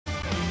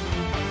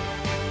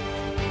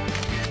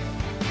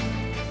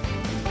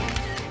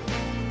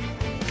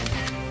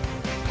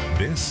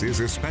This is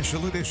a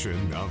special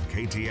edition of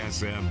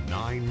KTSM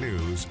 9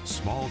 News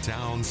Small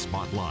Town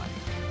Spotlight.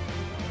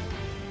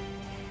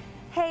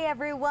 Hey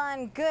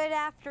everyone, good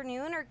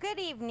afternoon or good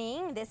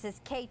evening. This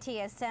is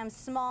KTSM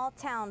Small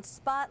Town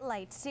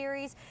Spotlight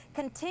series,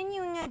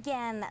 continuing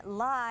again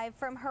live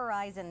from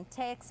Horizon,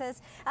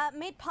 Texas,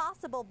 made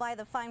possible by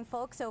the fine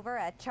folks over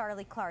at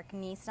Charlie Clark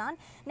Nissan.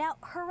 Now,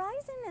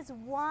 Horizon is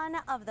one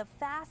of the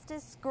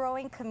fastest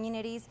growing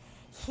communities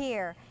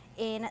here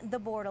in the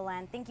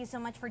borderland. Thank you so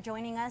much for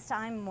joining us.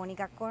 I'm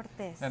Monica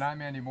Cortes. And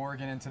I'm Andy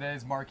Morgan, and today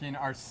is marking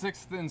our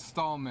 6th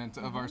installment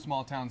of our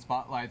Small Town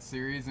Spotlight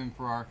series. And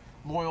for our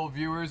loyal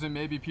viewers and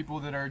maybe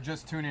people that are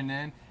just tuning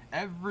in,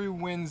 every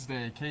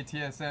Wednesday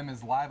KTSM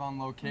is live on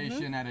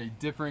location at a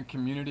different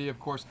community. Of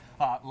course,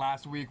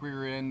 last week we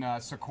were in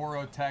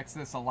Socorro,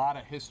 Texas. A lot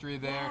of history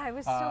there. Yeah, it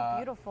was so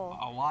beautiful.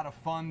 A lot of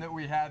fun that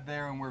we had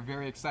there, and we're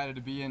very excited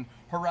to be in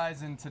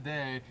Horizon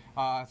today,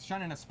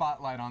 shining a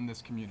spotlight on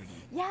this community.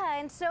 Yeah,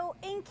 and so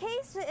in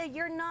case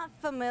you're not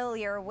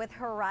familiar with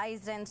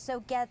Horizon,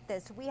 so get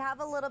this, we have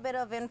a little bit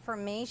of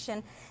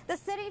information. The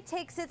city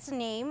takes its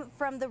name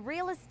from the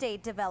real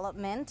estate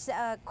development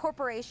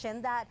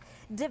corporation that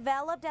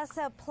developed as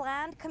a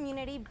planned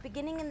community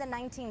beginning in the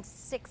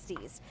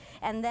 1960s,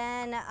 and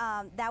then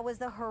that was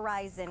the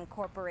Horizon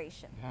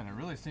Corporation. Yeah, and it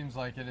really seems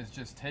like it has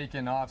just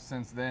taken off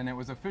since then. It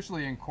was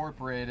officially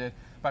incorporated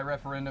by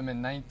referendum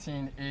in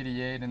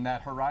 1988, and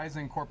that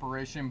Horizon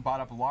Corporation bought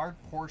up large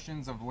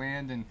portions of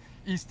land in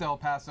East El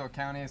Paso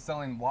County,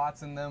 selling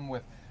lots in them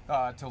with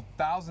to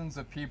thousands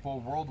of people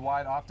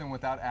worldwide, often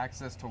without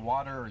access to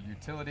water or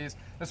utilities.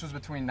 This was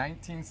between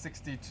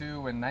 1962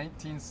 and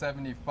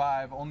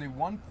 1975. Only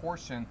one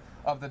portion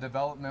of the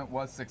development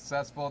was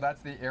successful.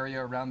 That's the area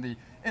around the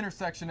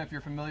intersection, if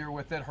you're familiar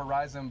with it,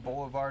 Horizon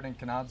Boulevard and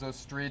Canazzo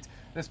Street.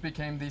 This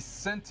became the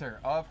center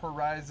of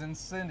Horizon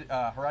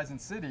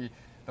City.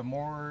 The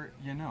more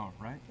you know,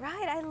 right?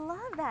 Right, I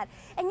love that.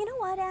 And you know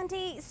what,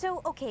 Andy?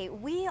 So, okay,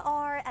 we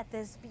are at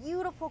this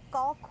beautiful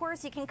golf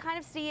course. You can kind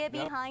of see it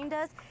behind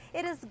us.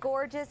 It is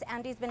gorgeous.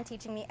 Andy's been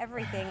teaching me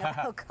everything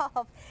about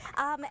golf.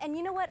 And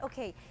you know what?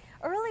 Okay,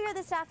 earlier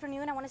this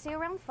afternoon, I want to say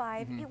around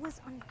 5, it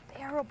was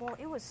unbearable.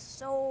 It was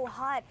so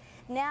hot.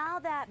 Now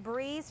that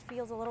breeze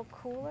feels a little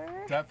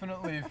cooler.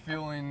 Definitely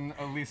feeling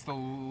at least a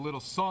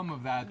little some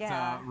of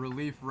that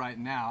relief right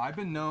now. I've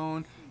been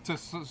known to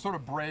sort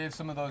of brave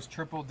some of those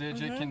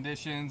triple-digit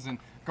conditions and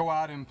go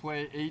out and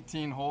play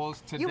 18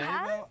 holes. Today,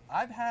 though,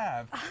 I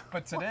have,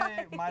 but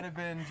today might have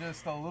been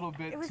just a little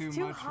bit too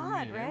much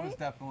hot, for me. Right? It was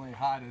definitely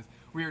hot. As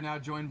we are now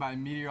joined by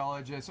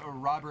meteorologist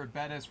Robert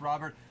Bettis.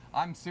 Robert,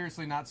 I'm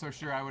seriously not so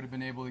sure I would have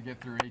been able to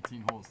get through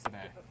 18 holes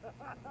today.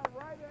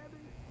 Right,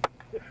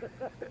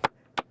 Andy?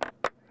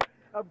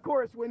 Of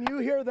course, when you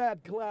hear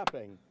that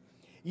clapping,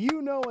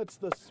 you know it's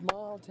the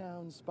Small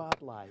Town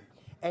Spotlight.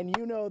 And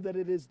you know that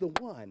it is the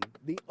one,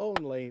 the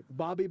only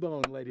Bobby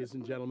Bone, ladies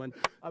and gentlemen,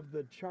 of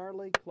the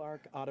Charlie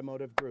Clark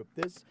Automotive Group.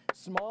 This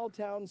Small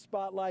Town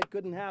Spotlight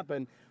couldn't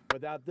happen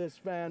without this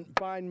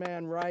fine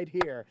man right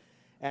here.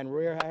 And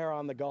we're here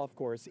on the golf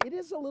course. It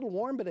is a little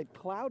warm, but it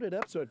clouded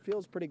up, so it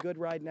feels pretty good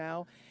right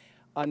now.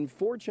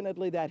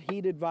 Unfortunately, that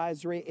heat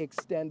advisory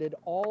extended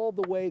all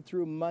the way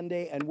through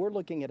Monday, and we're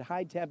looking at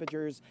high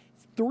temperatures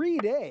 3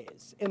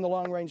 days in the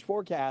long-range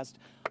forecast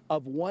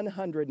of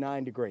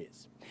 109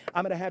 degrees.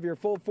 I'm going to have your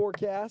full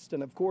forecast,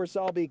 and of course,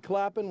 I'll be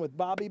clapping with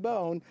Bobby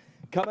Bone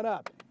coming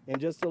up in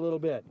just a little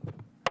bit.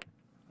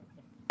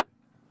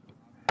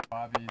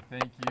 Bobby,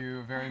 thank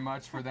you very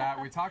much for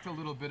that. We talked a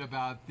little bit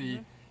about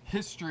the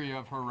history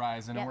of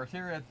Horizon, and we're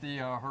here at the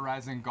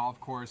Horizon Golf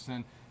Course,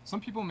 and some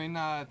people may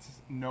not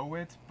know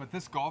it, but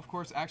this golf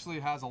course actually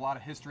has a lot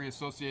of history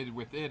associated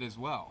with it as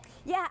well.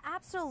 Yeah,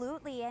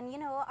 absolutely. And you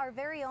know, our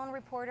very own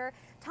reporter,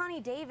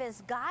 Tawny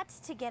Davis, got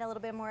to get a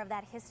little bit more of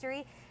that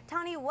history.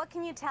 Tawny, what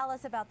can you tell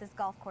us about this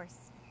golf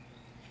course?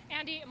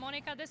 Andy,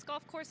 Monica, this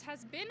golf course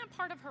has been a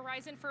part of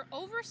Horizon for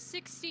over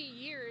 60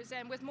 years,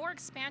 and with more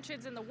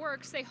expansions in the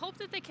works, they hope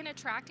that they can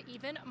attract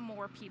even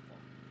more people.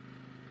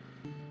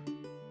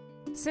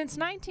 Since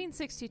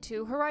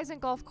 1962, Horizon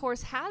Golf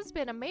Course has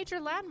been a major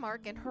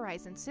landmark in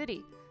Horizon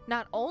City.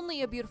 Not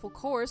only a beautiful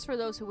course for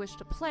those who wish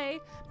to play,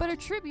 but a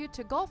tribute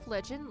to golf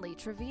legend Lee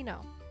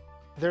Trevino.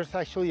 There's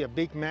actually a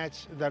big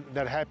match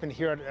that happened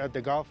here at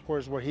the golf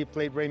course where he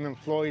played Raymond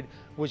Floyd,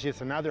 which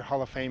is another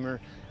Hall of Famer,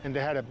 and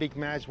they had a big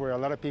match where a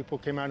lot of people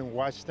came out and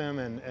watched them,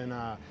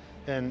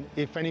 and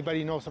if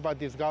anybody knows about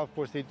this golf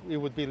course, it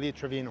would be Lee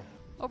Trevino.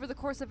 Over the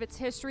course of its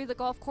history, the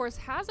golf course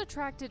has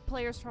attracted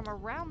players from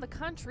around the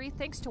country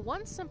thanks to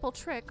one simple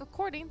trick,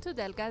 according to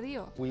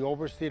Delgadillo. We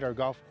overseed our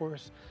golf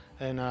course,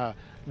 and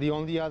the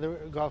only other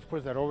golf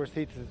course that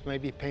oversees is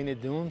maybe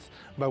Painted Dunes,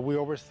 but we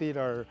overseed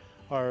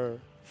our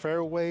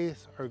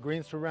fairways, our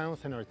green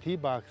surrounds, and our tee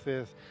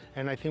boxes,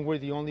 and I think we're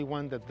the only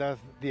one that does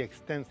the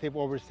extensive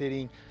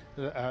overseeding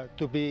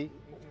to be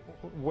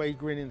way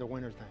green in the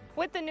wintertime.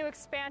 With the new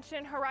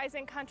expansion,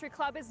 Horizon Country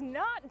Club is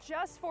not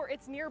just for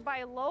its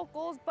nearby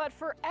locals, but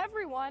for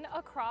everyone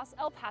across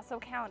El Paso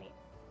County.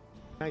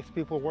 Nice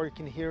people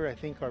working here. I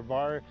think our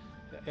bar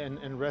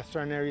and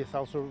restaurant area is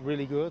also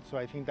really good. So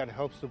I think that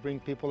helps to bring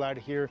people out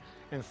here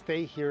and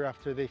stay here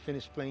after they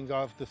finish playing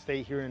golf, to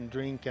stay here and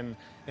drink and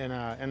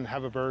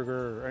have a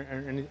burger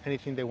or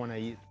anything they want to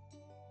eat.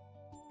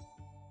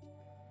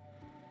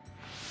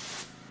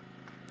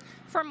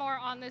 For more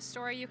on this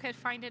story, you could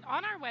find it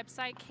on our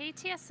website,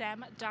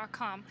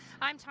 ktsm.com.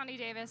 I'm Tani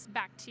Davis.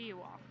 Back to you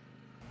all.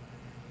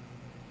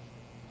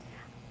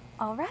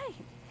 All right.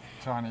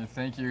 Tani,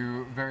 thank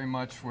you very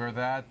much for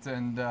that.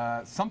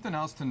 And something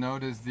else to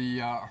note is the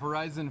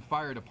Horizon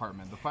Fire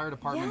Department. The fire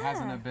department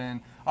hasn't been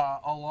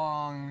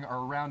along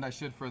or around,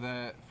 for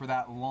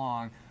that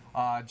long.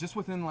 Just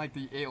within like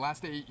the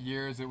last 8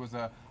 years, it was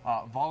a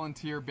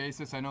volunteer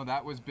basis. I know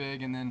that was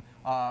big, and then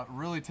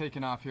really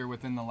taken off here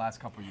within the last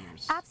couple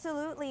years.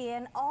 Absolutely,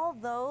 and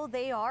although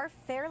they are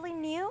fairly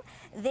new,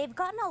 they've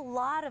gotten a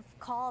lot of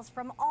calls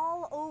from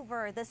all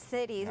over the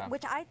city,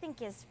 which I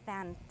think is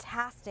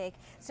fantastic.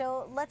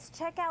 So let's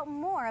check out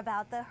more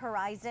about the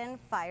Horizon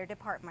Fire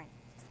Department.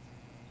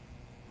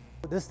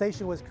 This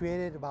station was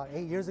created about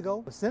 8 years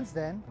ago. Since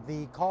then,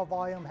 the call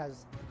volume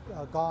has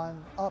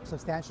gone up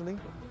substantially.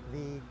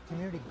 The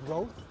community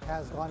growth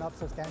has gone up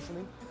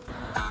substantially.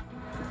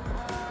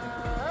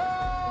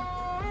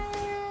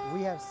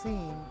 We have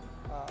seen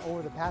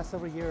over the past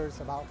several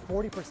years about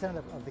 40%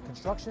 of the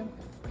construction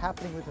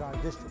happening within our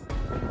district.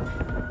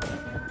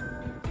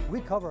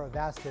 We cover a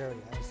vast area,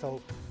 and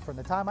so from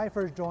the time I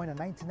first joined in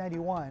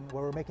 1991,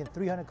 where we're making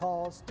 300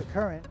 calls, to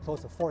current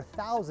close to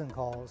 4,000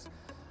 calls,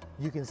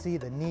 you can see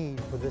the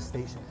need for this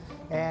station.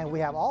 And we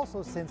have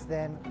also since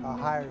then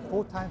hired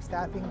full-time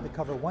staffing to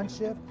cover one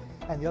shift,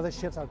 and the other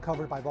shifts are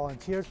covered by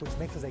volunteers, which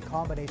makes us a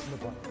combination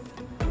of both.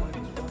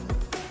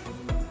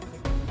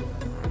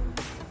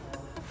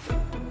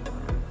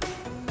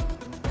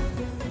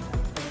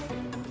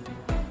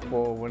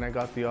 Well, when I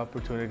got the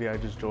opportunity, I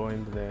just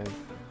joined. Then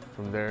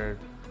from there,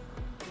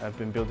 I've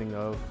been building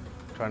up,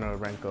 trying to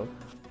rank up.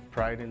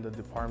 Pride in the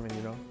department,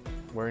 you know,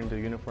 wearing the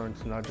uniform,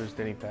 it's not just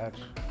any patch.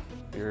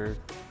 You're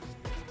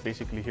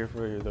basically here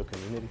for the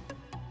community.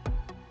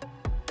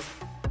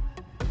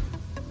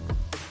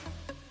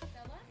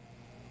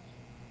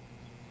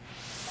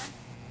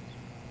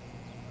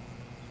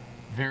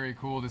 Very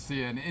cool to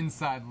see an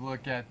inside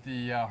look at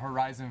the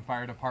Horizon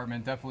Fire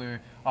Department. Definitely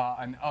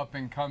an up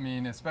and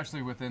coming,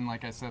 especially within,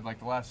 like I said, like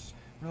the last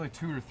really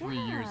 2 or 3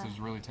 years has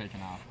really taken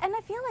off. And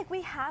I feel like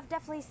we have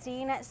definitely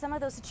seen some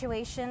of those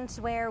situations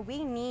where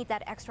we need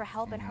that extra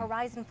help, and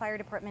Horizon Fire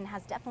Department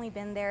has definitely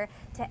been there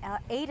to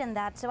aid in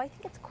that. So I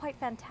think it's quite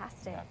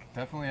fantastic. Yeah,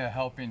 definitely a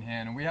helping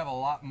hand. And we have a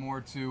lot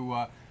more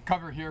to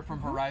cover here from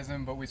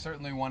Horizon, but we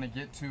certainly want to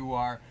get to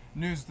our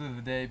news of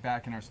the day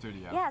back in our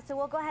studio. Yeah, so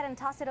we'll go ahead and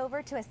toss it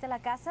over to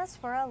Estela Casas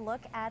for a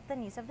look at the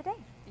news of the day.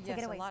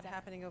 Yes, a lot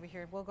happening over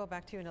here. We'll go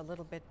back to you in a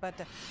little bit, but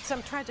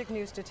some tragic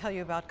news to tell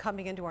you about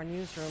coming into our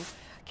newsroom.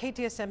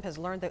 KTSM has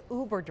learned the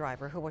Uber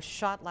driver who was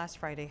shot last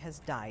Friday has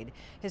died.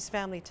 His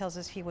family tells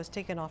us he was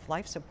taken off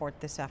life support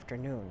this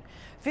afternoon.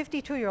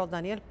 52-year-old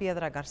Daniel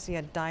Piedra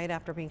Garcia died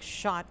after being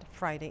shot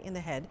Friday in the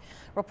head,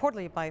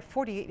 reportedly by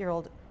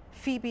 48-year-old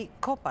Phoebe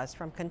Copas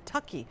from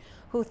Kentucky,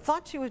 who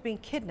thought she was being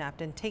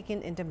kidnapped and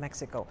taken into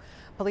Mexico.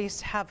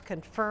 Police have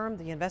confirmed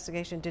the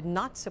investigation did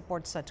not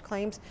support such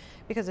claims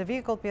because the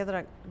vehicle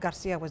Piedra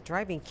Garcia was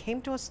driving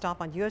came to a stop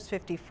on US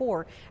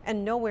 54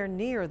 and nowhere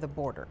near the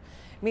border.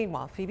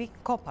 Meanwhile, Phoebe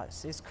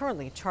Copas is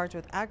currently charged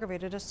with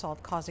aggravated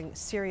assault causing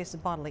serious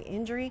bodily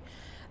injury.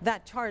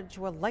 That charge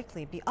will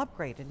likely be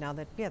upgraded now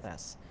that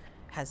Piedras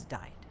has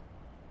died.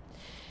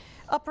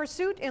 A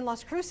pursuit in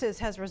Las Cruces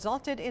has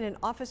resulted in an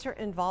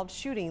officer-involved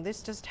shooting.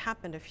 This just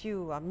happened a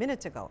few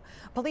minutes ago.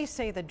 Police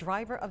say the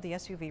driver of the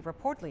SUV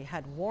reportedly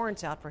had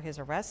warrants out for his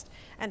arrest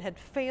and had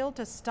failed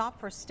to stop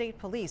for state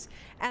police.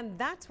 And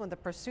that's when the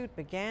pursuit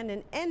began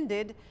and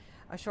ended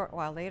a short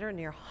while later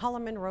near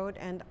Holloman Road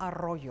and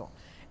Arroyo.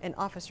 An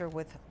officer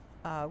with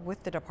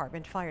the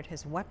department fired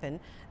his weapon.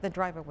 The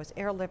driver was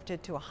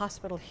airlifted to a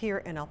hospital here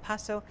in El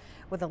Paso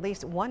with at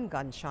least one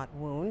gunshot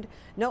wound.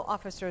 No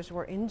officers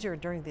were injured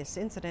during this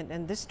incident,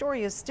 and this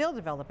story is still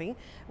developing.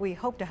 We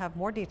hope to have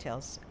more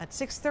details at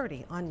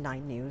 6:30 on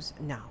 9 News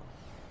Now.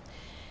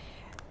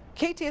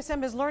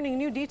 KTSM is learning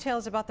new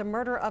details about the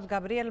murder of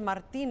Gabriel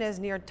Martinez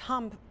near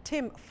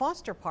Tim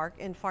Foster Park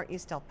in Far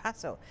East El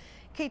Paso.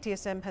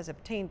 KTSM has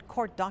obtained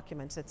court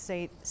documents that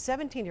say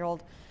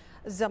 17-year-old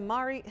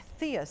Zamari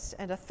Theus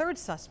and a third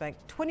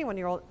suspect,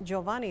 21-year-old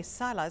Giovanni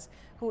Salas,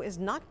 who is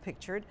not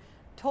pictured,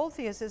 told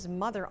Theus's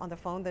mother on the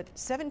phone that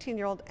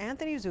 17-year-old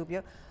Anthony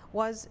Zubia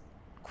was,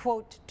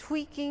 quote,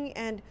 tweaking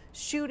and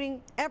shooting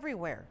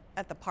everywhere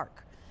at the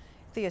park.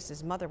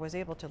 Theus's mother was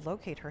able to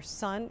locate her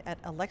son at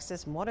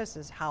Alexis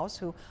Mora's house,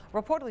 who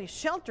reportedly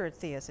sheltered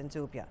Theus and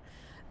Zubia.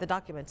 The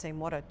documents say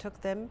Mora took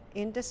them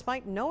in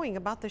despite knowing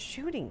about the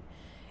shooting.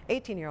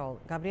 18-year-old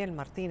Gabriel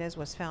Martinez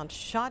was found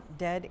shot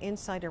dead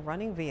inside a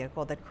running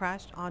vehicle that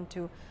crashed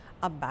onto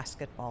a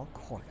basketball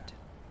court.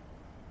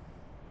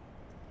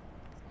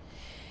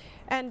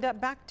 And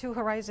back to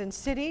Horizon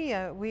City,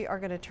 we are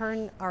going to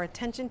turn our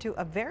attention to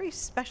a very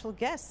special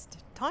guest,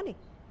 Tani.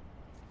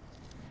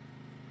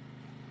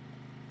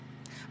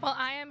 Well,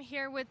 I am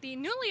here with the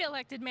newly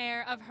elected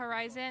mayor of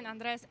Horizon,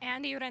 Andres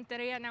Andy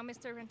Renteria. Now,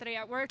 Mr.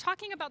 Renteria, we're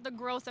talking about the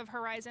growth of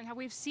Horizon, how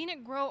we've seen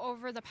it grow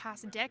over the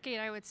past decade,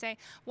 I would say.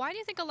 Why do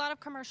you think a lot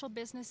of commercial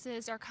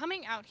businesses are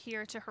coming out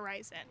here to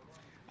Horizon?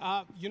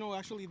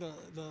 Actually,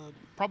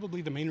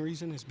 probably the main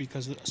reason is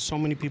because so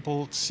many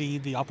people see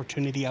the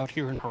opportunity out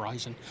here in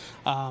Horizon.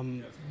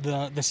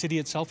 The city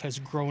itself has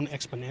grown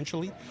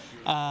exponentially.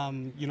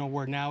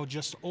 We're now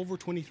just over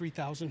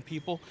 23,000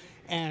 people,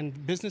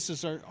 and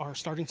businesses are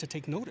starting to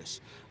take notice.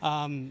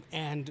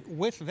 And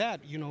with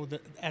that,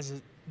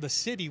 as the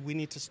city, we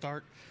need to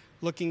start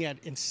looking at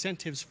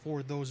incentives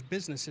for those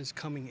businesses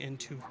coming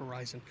into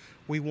Horizon.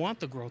 We want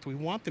the growth. We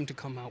want them to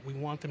come out. We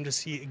want them to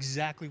see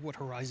exactly what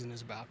Horizon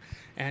is about.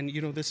 And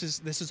this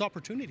is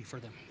opportunity for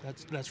them.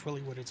 That's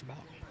really what it's about.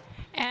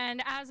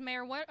 And as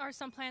mayor, what are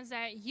some plans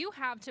that you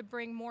have to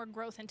bring more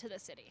growth into the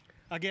city?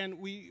 Again,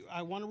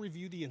 I want to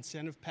review the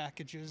incentive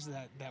packages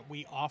that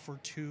we offer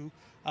to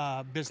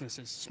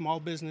businesses, small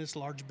business,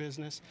 large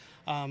business.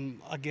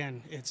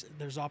 Again,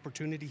 there's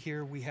opportunity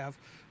here. We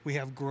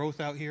have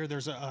growth out here.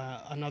 There's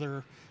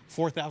another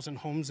 4,000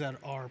 homes that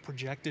are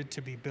projected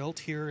to be built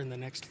here in the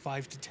next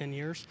 5 to 10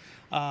 years.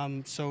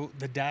 So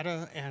the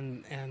data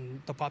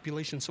and the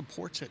population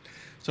supports it.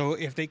 So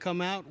if they come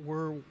out,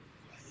 we're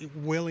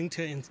willing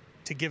to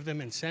give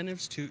them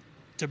incentives to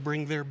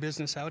bring their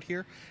business out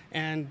here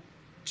and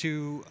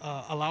to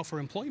allow for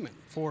employment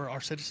for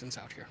our citizens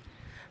out here.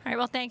 All right,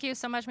 well, thank you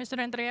so much, Mr.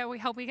 Renteria. We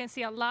hope we can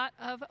see a lot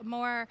of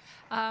more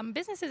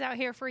businesses out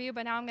here for you,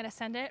 but now I'm going to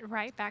send it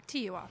right back to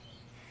you all.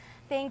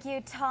 Thank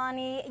you,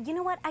 Tawny. You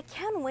know what? I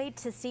can't wait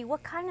to see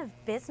what kind of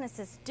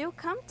businesses do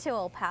come to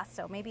El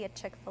Paso. Maybe a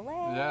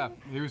Chick-fil-A. Yeah,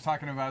 he was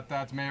talking about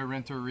that to Mayor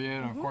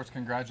Renteria, and of course,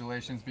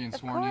 congratulations being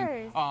sworn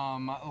in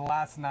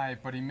last night.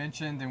 But he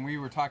mentioned, and we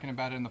were talking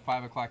about it in the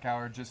 5 o'clock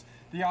hour, just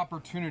the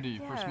opportunity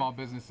for small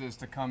businesses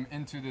to come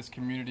into this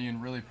community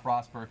and really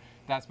prosper.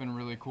 That's been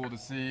really cool to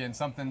see, and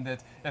something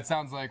that it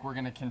sounds like we're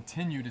going to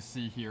continue to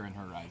see here in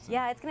Horizon.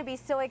 Yeah, it's going to be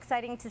so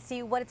exciting to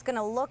see what it's going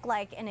to look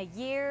like in a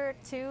year,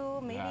 2,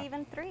 maybe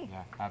even 3.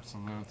 Yeah,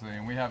 absolutely.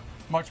 And we have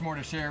much more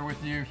to share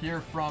with you here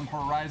from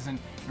Horizon.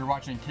 You're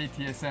watching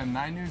KTSM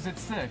 9 News at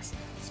 6,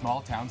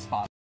 Small Town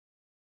Spotlight.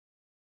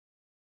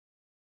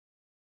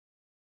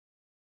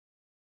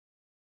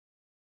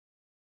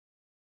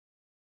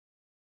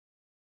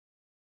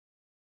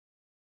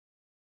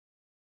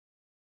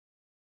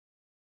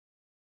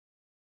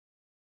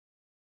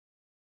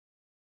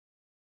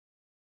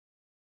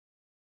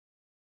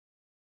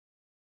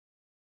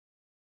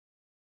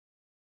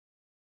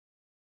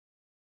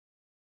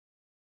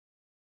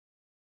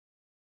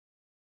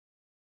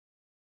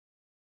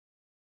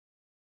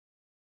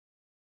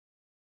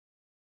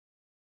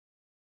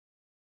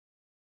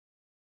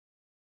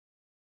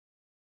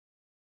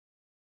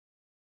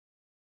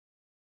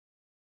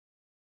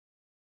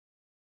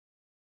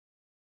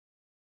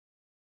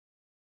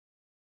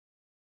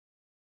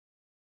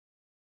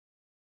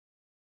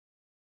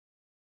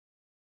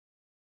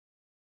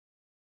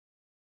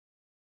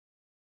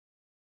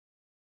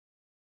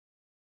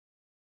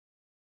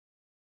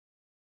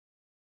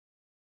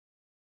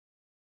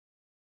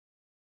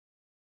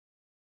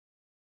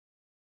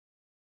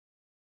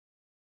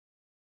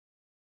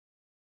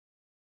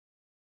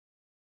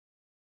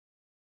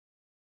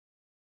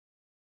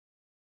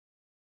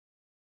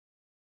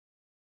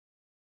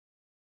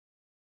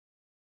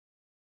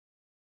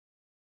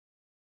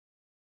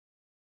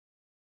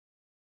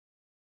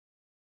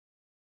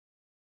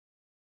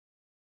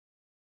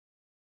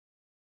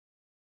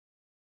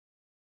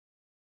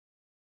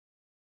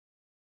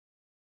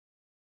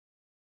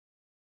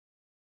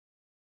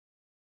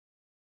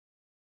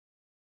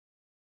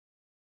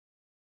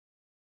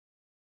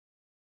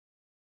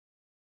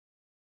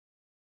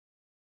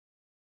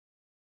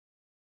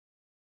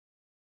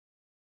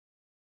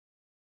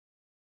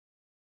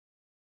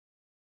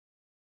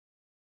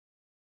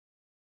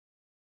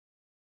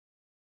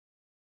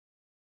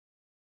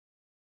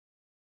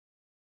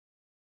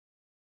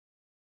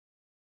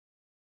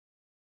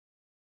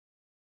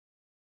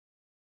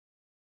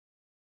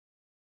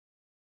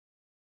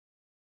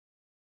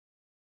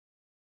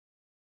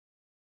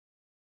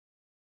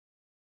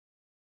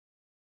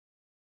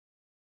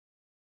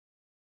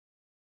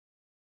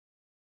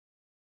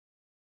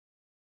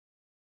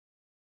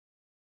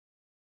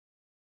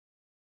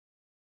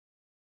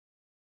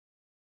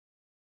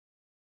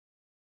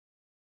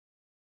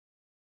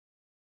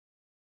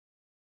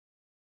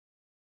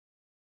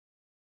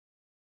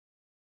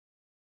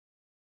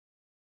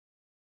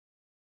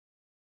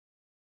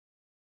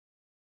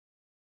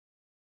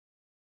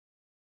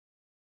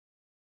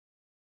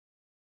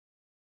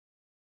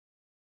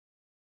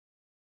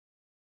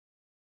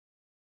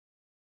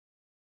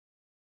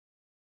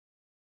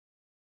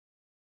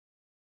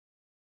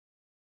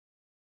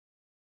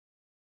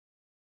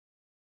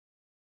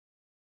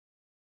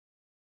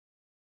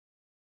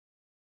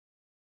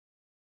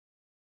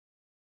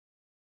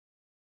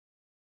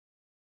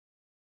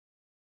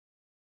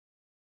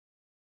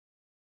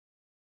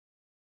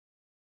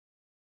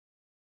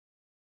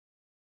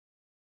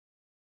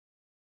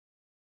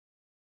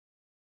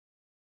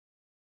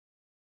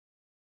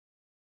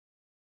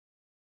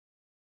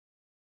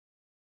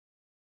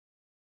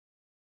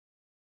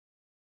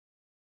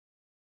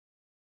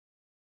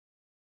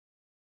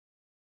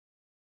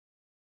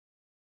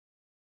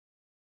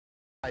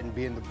 And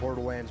being the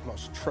Borderlands'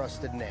 most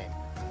trusted name.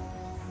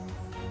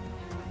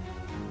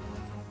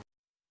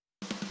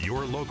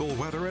 Your local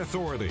weather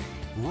authority,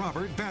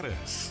 Robert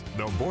Bettis,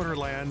 the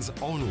Borderlands'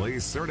 only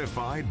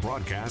certified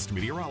broadcast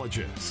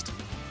meteorologist.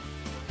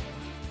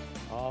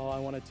 Oh, I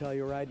want to tell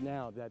you right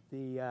now that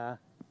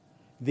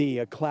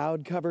the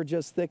cloud cover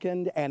just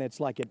thickened, and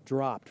it's like it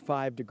dropped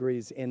 5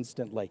 degrees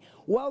instantly.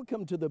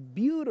 Welcome to the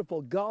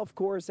beautiful golf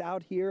course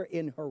out here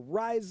in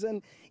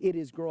Horizon. It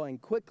is growing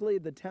quickly,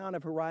 the town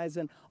of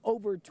Horizon.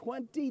 Over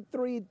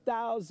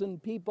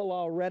 23,000 people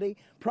already.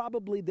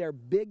 Probably their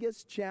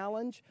biggest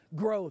challenge,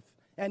 growth.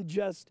 And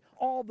just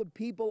all the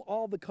people,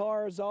 all the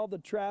cars, all the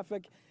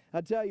traffic.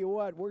 I tell you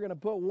what, we're going to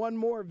put one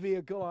more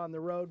vehicle on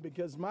the road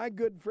because my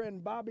good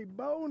friend Bobby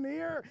Bone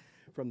here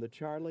from the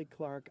Charlie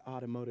Clark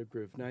Automotive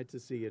Group. Nice to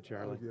see you,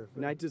 Charlie. Oh, yes,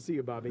 sir. Nice to see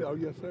you, Bobby. Oh,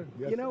 yes, sir.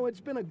 Yes, you know, sir. it's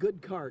been a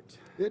good cart.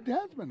 It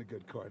has been a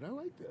good cart. I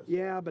like this.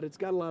 Yeah, but it's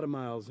got a lot of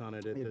miles on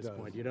it at this does.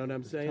 point. You know what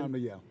I'm saying? Time to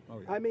yell.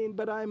 Oh, yeah. I mean,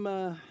 but I'm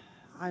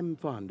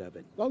fond of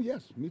it. Oh,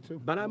 yes, me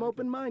too. But I'm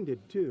open-minded,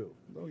 too.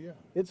 Oh, yeah.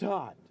 It's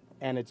hot,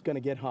 and it's going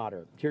to get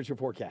hotter. Here's your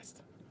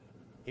forecast.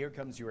 Here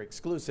comes your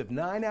exclusive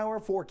 9-hour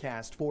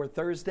forecast for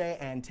Thursday,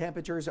 and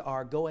temperatures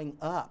are going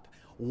up.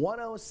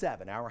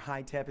 107, our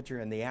high temperature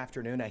in the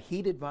afternoon, a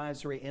heat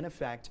advisory in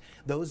effect.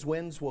 Those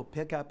winds will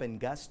pick up in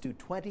gusts to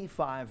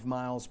 25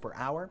 miles per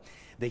hour.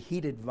 The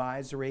heat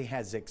advisory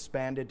has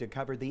expanded to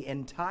cover the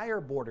entire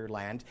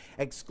borderland,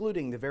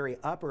 excluding the very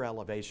upper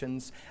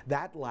elevations.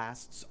 That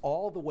lasts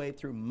all the way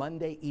through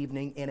Monday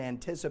evening in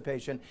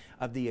anticipation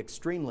of the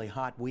extremely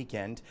hot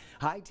weekend.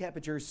 High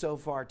temperatures so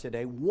far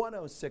today,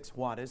 106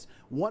 Juarez,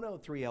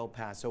 103 El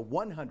Paso,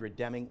 100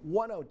 Deming,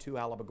 102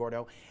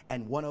 Alamogordo,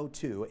 and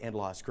 102 in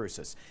Las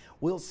Cruces.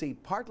 We'll see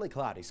partly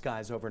cloudy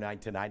skies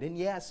overnight tonight, and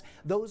yes,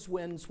 those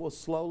winds will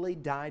slowly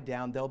die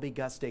down. They'll be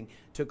gusting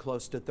to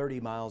close to 30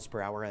 miles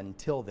per hour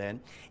until then.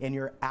 In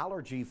your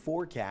allergy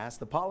forecast,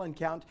 the pollen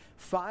count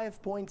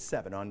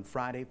 5.7 on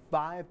Friday,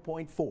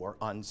 5.4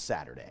 on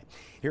Saturday.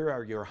 Here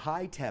are your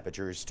high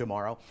temperatures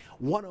tomorrow.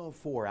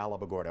 104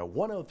 Alamogordo,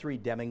 103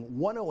 Deming,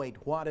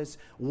 108 Juarez,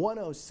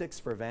 106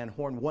 for Van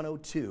Horn,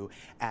 102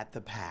 at the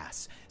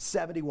Pass.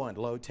 71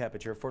 low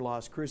temperature for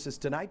Las Cruces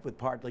tonight with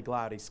partly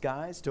cloudy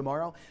skies.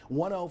 Tomorrow,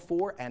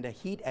 104 and a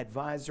heat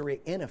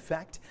advisory in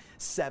effect.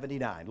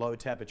 79 low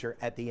temperature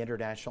at the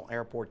International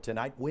Airport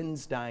tonight.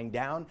 Winds dying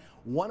down.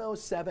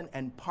 107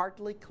 and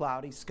partly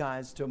cloudy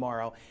skies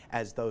tomorrow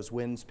as those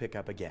winds pick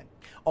up again.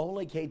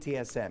 Only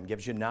KTSM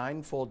gives you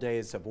 9 full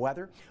days of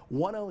weather.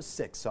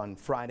 106 on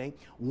Friday,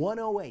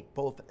 108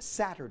 both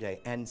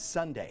Saturday and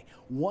Sunday,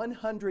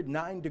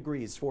 109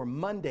 degrees for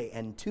Monday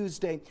and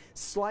Tuesday,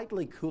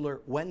 slightly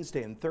cooler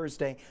Wednesday and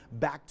Thursday,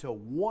 back to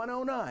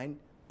 109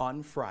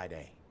 on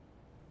Friday.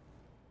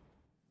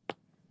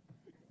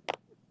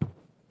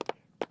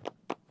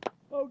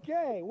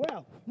 Okay,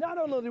 well, not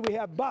only do we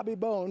have Bobby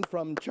Bone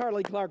from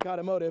Charlie Clark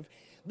Automotive,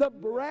 the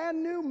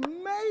brand new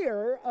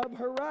mayor of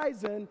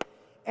Horizon,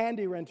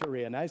 Andy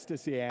Renteria. Nice to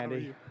see you,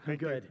 Andy. How are you?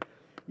 Good.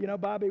 You know,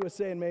 Bobby was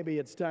saying maybe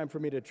it's time for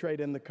me to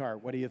trade in the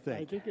cart. What do you think?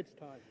 I think it's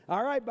time.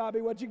 All right,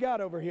 Bobby, what you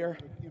got over here?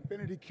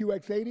 Infiniti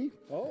QX80.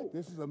 Oh.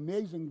 This is an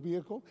amazing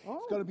vehicle. Oh.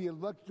 It's going to be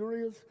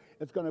luxurious.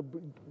 It's going to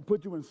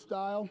put you in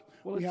style.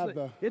 Well, we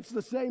have it's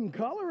the same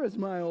color as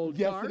my old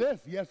car. Yes, it is.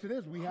 Yes, it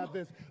is. We have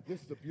this.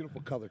 This is a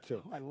beautiful color,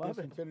 too. I love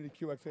this it. Infiniti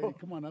QX80.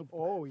 Come on up.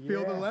 Oh, yeah.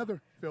 Feel the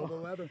leather. Feel the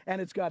leather.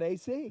 And it's got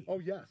AC. Oh,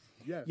 yes.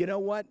 Yes. You know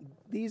what?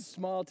 These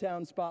small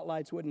town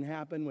spotlights wouldn't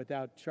happen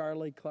without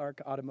Charlie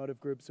Clark Automotive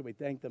Group, so we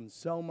thank them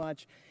so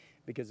much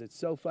because it's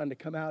so fun to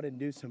come out and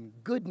do some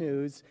good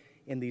news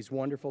in these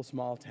wonderful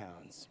small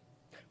towns.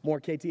 More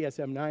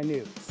KTSM 9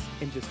 News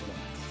in just a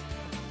moment.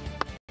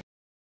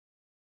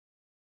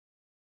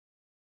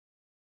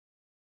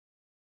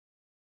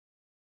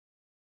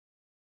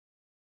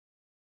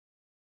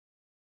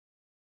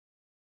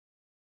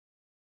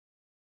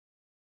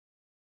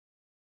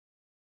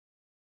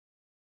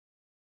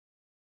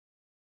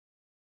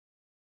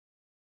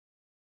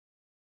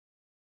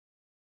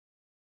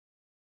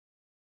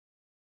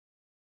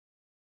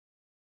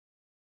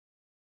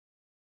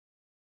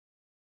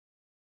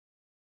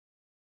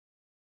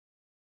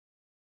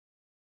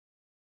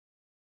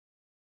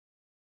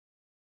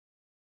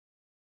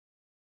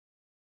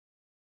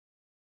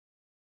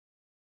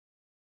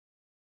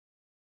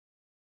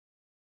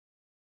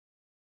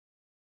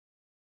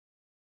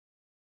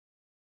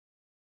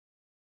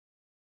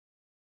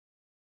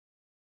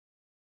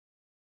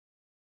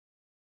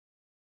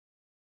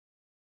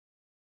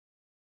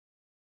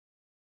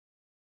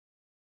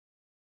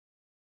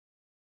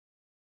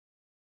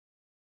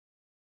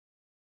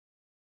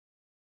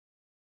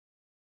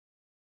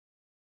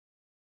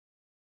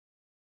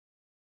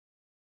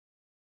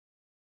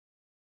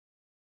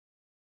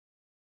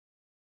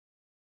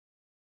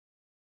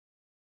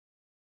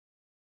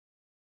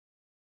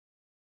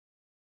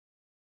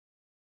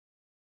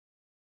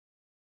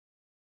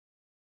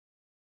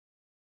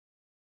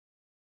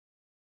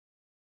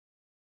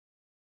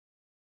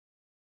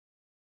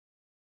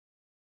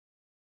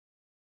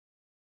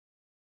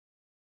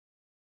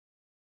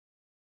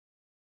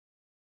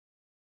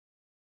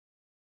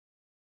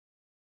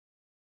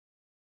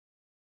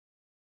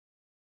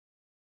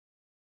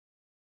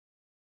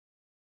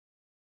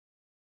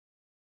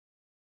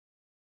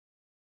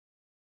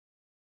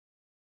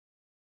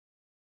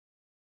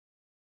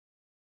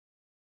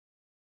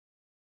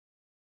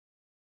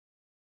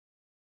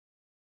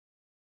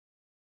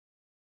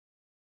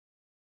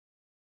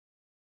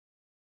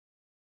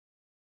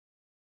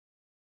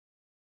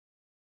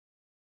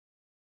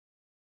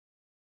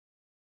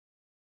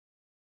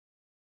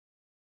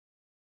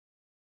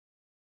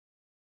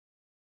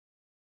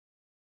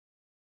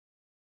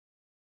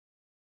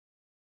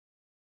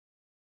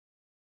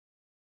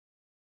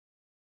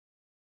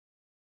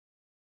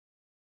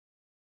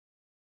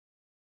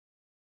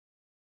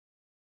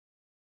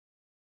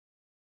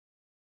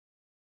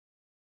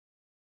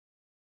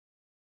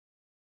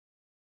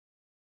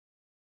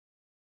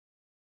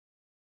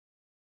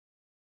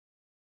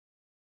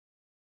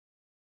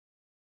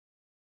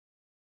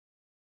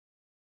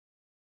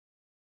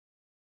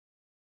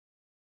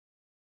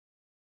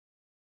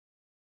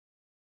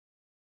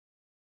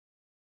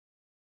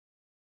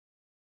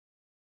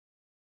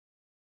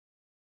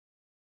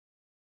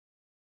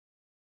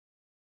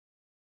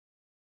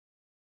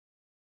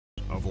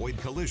 Avoid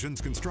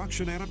collisions,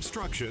 construction, and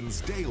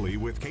obstructions daily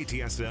with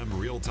KTSM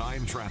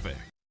real-time traffic.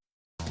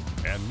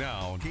 And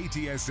now,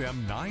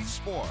 KTSM 9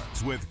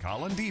 Sports with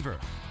Colin Deaver.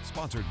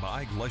 Sponsored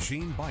by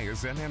Glasheen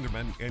Bias and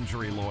Enderman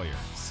Injury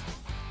Lawyers.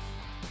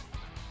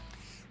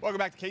 Welcome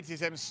back to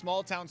KTSM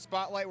Small Town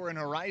Spotlight. We're in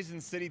Horizon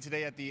City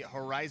today at the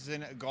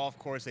Horizon Golf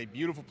Course, a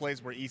beautiful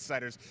place where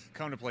Eastsiders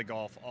come to play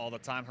golf all the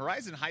time.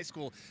 Horizon High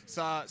School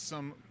saw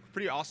some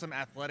pretty awesome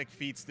athletic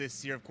feats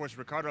this year. Of course,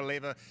 Ricardo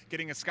Leyva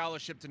getting a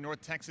scholarship to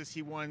North Texas.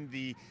 He won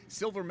the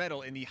silver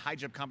medal in the high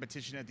jump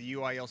competition at the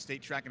UIL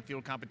State Track and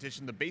Field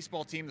competition. The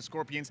baseball team, the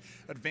Scorpions,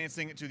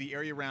 advancing to the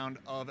area round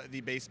of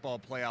the baseball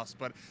playoffs.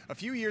 But a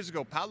few years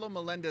ago, Paulo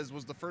Melendez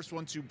was the first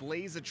one to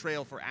blaze a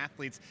trail for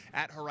athletes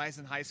at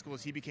Horizon High School,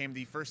 as he became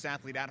the first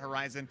athlete at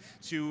Horizon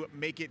to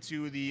make it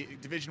to the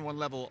Division I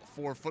level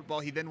for football.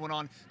 He then went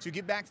on to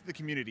give back to the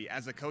community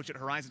as a coach at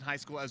Horizon High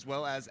School as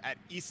well as at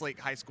Eastlake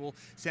High School.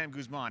 Sam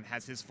Guzman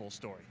has his full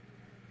story.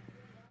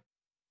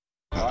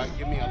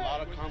 Give me a lot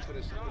of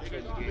confidence to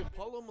portray the game.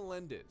 Paulo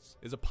Melendez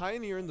is a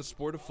pioneer in the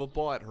sport of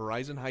football at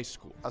Horizon High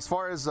School. As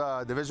far as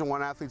Division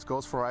I athletes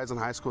goes for Horizon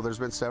High School, there's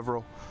been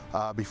several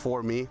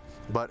before me,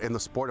 but in the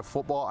sport of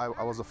football,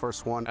 I was the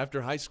first one. After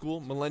high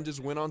school,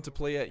 Melendez went on to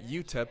play at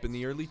UTEP in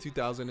the early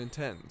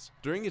 2010s.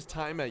 During his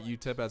time at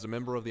UTEP as a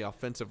member of the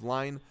offensive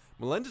line,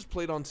 Melendez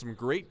played on some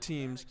great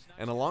teams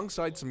and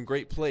alongside some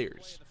great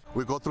players.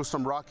 We go through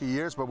some rocky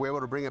years, but we're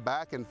able to bring it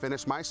back and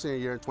finish my senior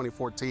year in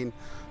 2014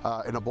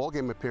 in a bowl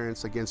game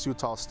appearance against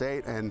Utah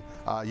State. And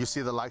you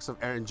see the likes of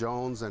Aaron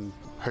Jones and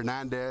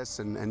Hernandez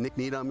and Nick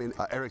Needham and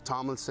Eric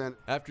Tomlinson.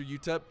 After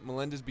UTEP,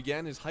 Melendez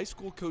began his high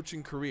school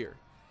coaching career.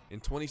 In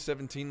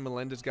 2017,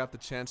 Melendez got the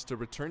chance to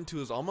return to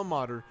his alma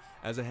mater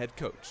as a head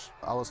coach.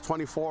 I was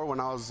 24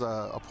 when I was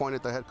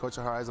appointed the head coach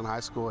at Horizon High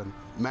School, and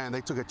man,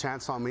 they took a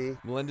chance on me.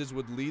 Melendez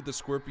would lead the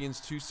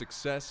Scorpions to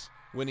success,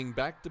 winning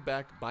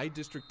back-to-back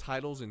by-district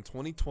titles in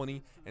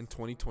 2020 and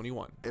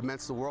 2021. It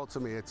meant the world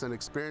to me. It's an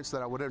experience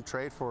that I wouldn't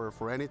trade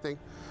for anything.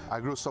 I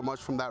grew so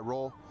much from that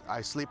role.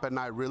 I sleep at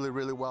night really,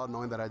 really well,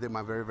 knowing that I did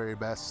my very, very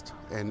best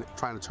in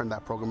trying to turn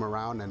that program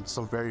around, and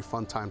some very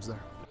fun times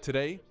there.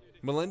 Today,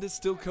 Melendez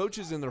still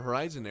coaches in the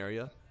Horizon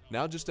area,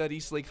 now just at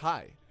Eastlake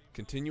High,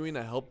 continuing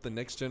to help the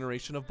next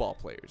generation of ball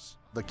players.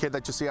 The kid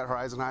that you see at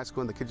Horizon High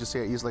School and the kid you see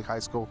at Eastlake High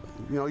School,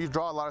 you know, you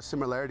draw a lot of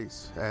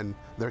similarities, and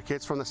they're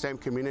kids from the same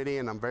community,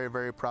 and I'm very,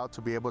 very proud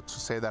to be able to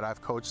say that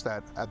I've coached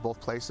at both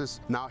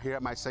places. Now here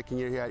at my second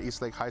year here at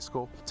Eastlake High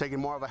School, taking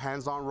more of a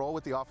hands-on role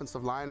with the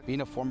offensive line.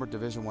 Being a former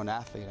Division I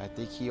athlete, I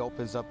think he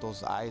opens up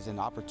those eyes and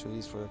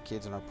opportunities for the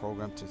kids in our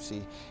program to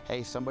see,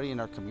 hey, somebody in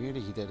our community,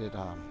 he did it.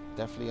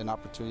 Definitely an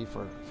opportunity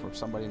for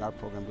somebody in our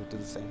program to do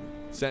the same.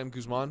 Sam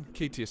Guzman,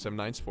 KTSM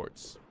 9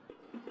 Sports.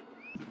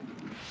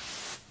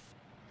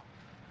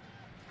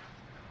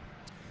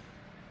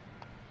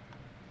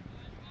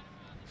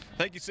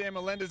 Thank you, Sam.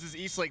 Melendez's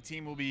Eastlake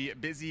team will be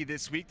busy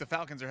this week. The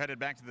Falcons are headed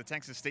back to the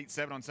Texas State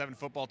 7-on-7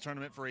 football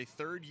tournament for a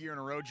third year in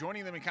a row.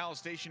 Joining them in College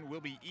Station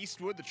will be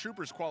Eastwood. The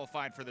Troopers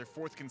qualified for their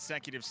fourth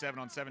consecutive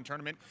 7-on-7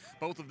 tournament.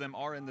 Both of them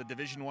are in the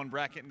Division I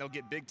bracket, and they'll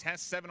get big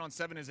tests.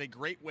 7-on-7 is a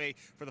great way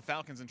for the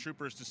Falcons and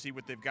Troopers to see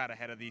what they've got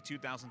ahead of the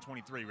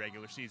 2023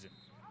 regular season.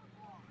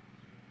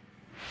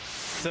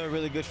 It's a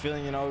really good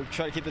feeling, you know,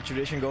 try to keep the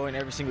tradition going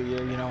every single year,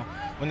 you know.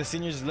 When the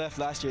seniors left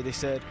last year, they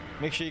said,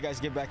 make sure you guys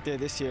get back there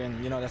this year,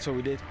 and, you know, that's what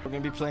we did. We're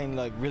going to be playing,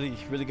 like, really,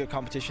 really good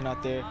competition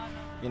out there,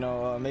 you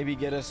know, maybe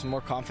get us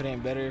more confident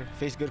and better,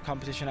 face good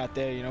competition out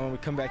there, you know, when we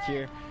come back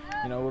here,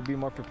 you know, we'll be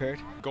more prepared.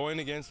 Going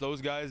against those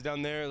guys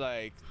down there,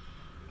 like,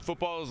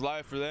 football is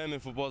life for them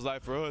and football is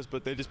life for us,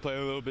 but they just play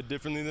a little bit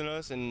differently than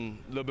us and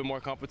a little bit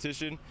more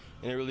competition,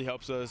 and it really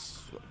helps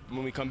us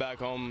when we come back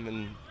home,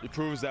 and it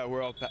proves that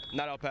we're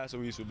not El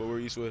Paso Eastwood, but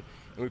we're Eastwood,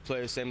 and we play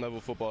the same level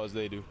of football as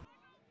they do.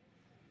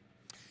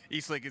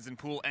 Eastlake is in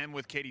Pool M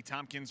with Katy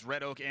Tompkins,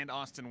 Red Oak, and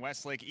Austin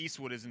Westlake.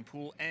 Eastwood is in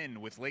Pool N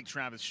with Lake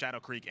Travis, Shadow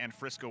Creek, and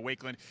Frisco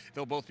Wakeland.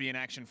 They'll both be in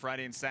action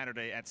Friday and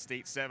Saturday at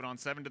State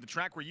 7-on-7. To the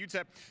track where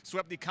UTEP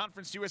swept the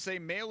Conference USA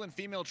Male and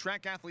Female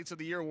Track Athletes of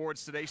the Year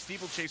awards today.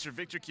 Steeplechaser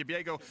Victor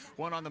Kibiego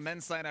won on the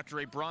men's side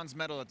after a bronze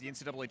medal at the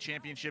NCAA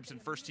Championships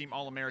and first-team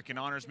All-American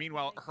honors.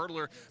 Meanwhile,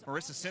 hurdler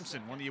Marissa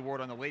Simpson won the award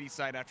on the ladies'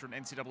 side after an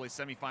NCAA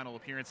semifinal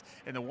appearance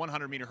in the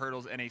 100-meter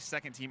hurdles and a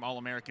second-team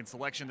All-American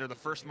selection. They're the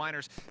first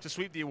minors to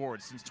sweep the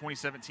awards since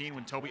 2017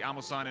 when Toby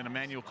Amosan and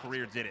Emmanuel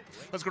Carrier did it.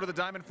 Let's go to the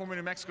Diamond, former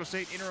New Mexico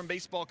State interim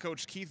baseball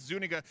coach Keith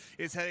Zuniga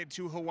is headed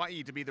to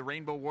Hawaii to be the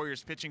Rainbow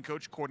Warriors pitching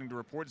coach. According to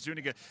reports,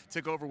 Zuniga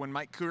took over when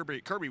Mike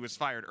Kirby was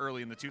fired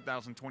early in the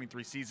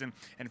 2023 season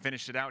and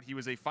finished it out. He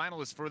was a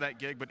finalist for that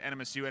gig, but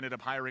NMSU ended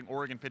up hiring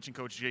Oregon pitching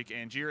coach Jake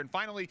Angier. And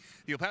finally,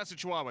 the El Paso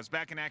Chihuahuas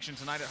back in action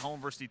tonight at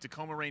home versus the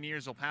Tacoma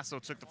Rainiers. El Paso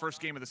took the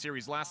first game of the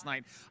series last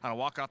night on a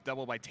walk-off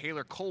double by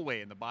Taylor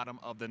Colway in the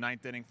bottom of the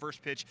ninth inning.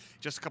 First pitch,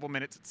 just a couple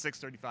minutes at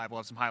 6:35. We'll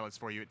have some highlights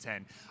for you at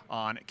 10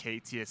 on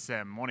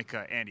KTSM.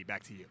 Monica, Andy,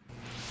 back to you.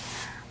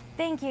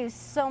 Thank you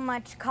so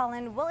much,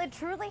 Colin. Well, it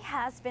truly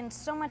has been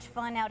so much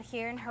fun out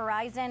here in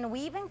Horizon.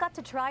 We even got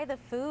to try the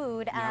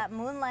food at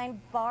Moonlight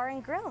Bar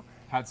and Grill.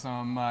 Had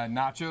some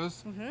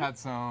nachos, had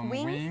some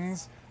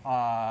wings.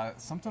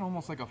 Something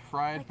almost like a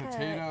fried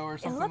potato or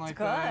something like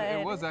that.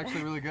 It was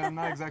actually really good. I'm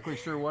not exactly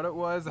sure what it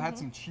was. It had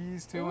some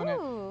cheese too in it. It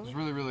was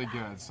really, really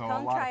good. So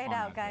Come a lot try of fun it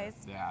out, guys.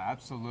 Yeah,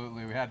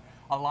 absolutely. We had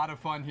a lot of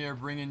fun here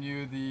bringing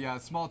you the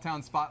Small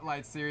Town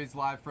Spotlight series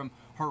live from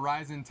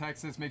Horizon,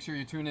 Texas. Make sure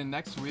you tune in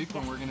next week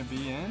when we're going to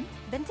be in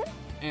Benton?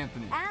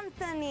 Anthony.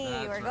 Anthony.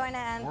 That's We're right. going to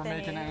Anthony. We're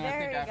making it, there I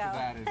think we after go.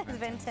 that is Benton.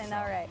 Benton, So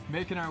all right.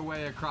 Making our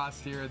way across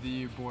here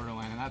the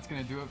borderland. And that's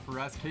going to do it for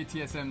us.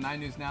 KTSM 9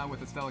 News Now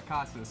with Estella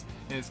Costas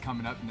is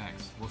coming up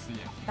next. We'll see you.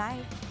 Bye.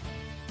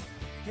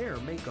 Hair,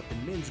 makeup,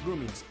 and men's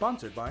grooming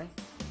sponsored by